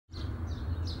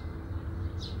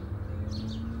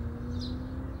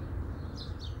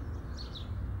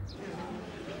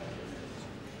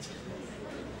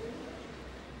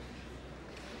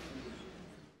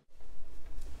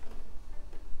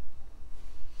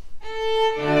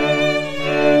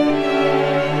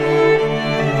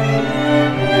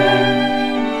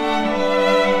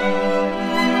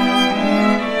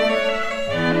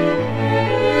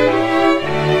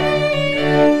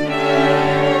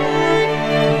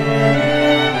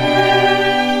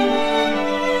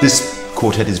This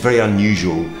quartet is very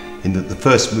unusual in that the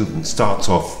first movement starts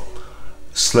off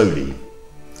slowly,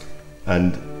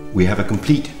 and we have a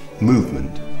complete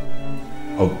movement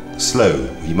of slow.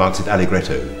 He marks it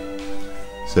Allegretto.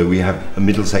 So we have a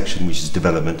middle section which is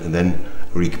development and then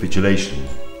a recapitulation.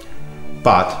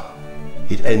 But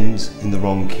it ends in the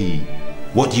wrong key.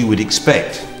 What you would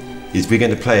expect is we're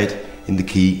going to play it in the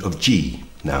key of G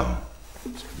now.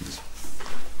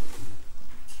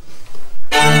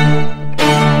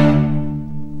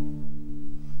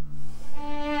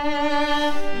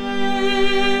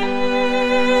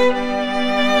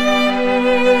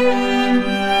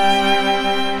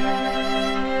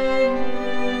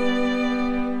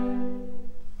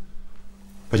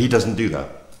 But he doesn't do that.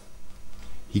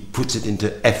 He puts it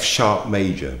into F sharp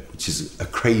major, which is a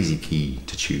crazy key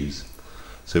to choose.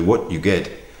 So what you get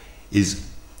is,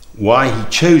 why he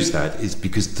chose that is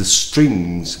because the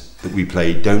strings that we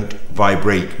play don't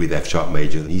vibrate with F sharp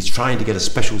major. He's trying to get a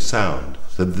special sound.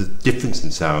 So the difference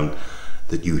in sound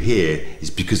that you hear is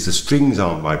because the strings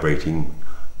aren't vibrating,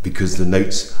 because the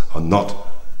notes are not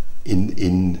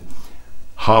in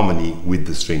harmony with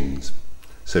the strings.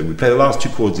 So we play the last two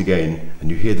chords again and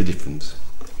you hear the difference.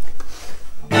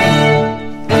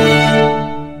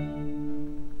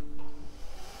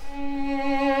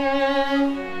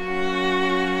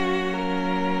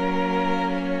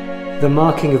 The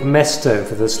marking of mesto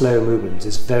for the slow movement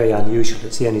is very unusual.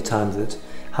 It's the only time that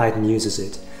Haydn uses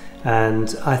it.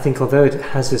 And I think although it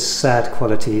has this sad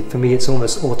quality, for me it's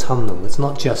almost autumnal. It's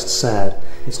not just sad,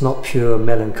 it's not pure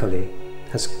melancholy.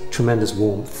 It has tremendous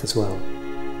warmth as well.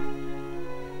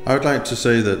 I would like to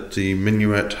say that the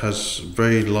Minuet has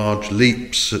very large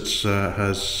leaps. It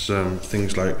has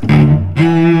things like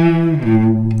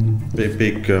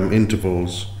big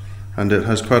intervals, and it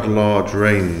has quite a large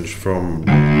range from,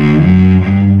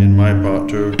 in my part,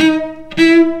 to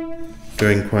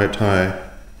going quite high.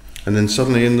 And then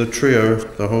suddenly in the trio,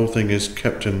 the whole thing is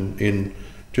kept in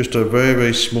just a very,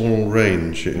 very small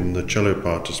range, in the cello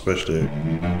part especially.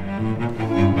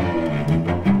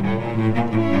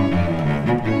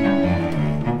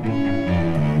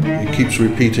 It keeps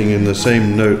repeating in the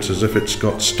same notes as if it's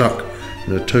got stuck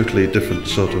in a totally different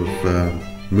sort of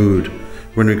mood.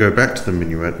 When we go back to the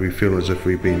Minuet, we feel as if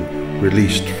we've been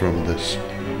released from this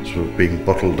sort of being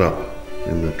bottled up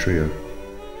in the trio.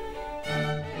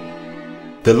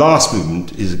 The last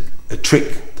movement is a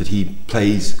trick that he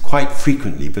plays quite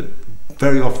frequently, but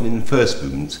very often in the first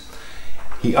movement.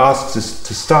 He asks us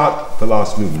to start the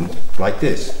last movement like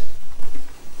this.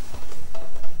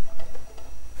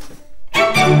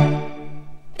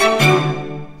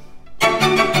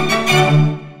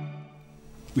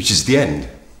 Which is the end.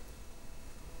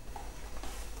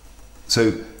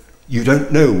 So you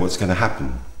don't know what's going to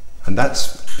happen, and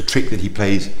that's a trick that he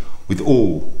plays with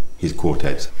all his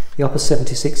quartets. The Opus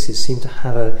 76s seem to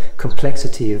have a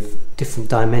complexity of different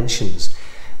dimensions,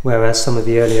 whereas some of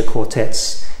the earlier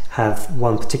quartets have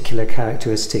one particular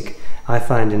characteristic. I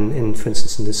find for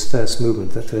instance, in this first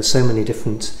movement that there are so many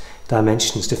different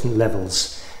dimensions, different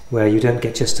levels, where you don't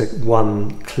get just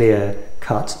one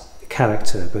clear-cut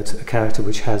character, but a character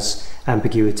which has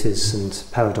ambiguities and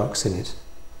paradox in it.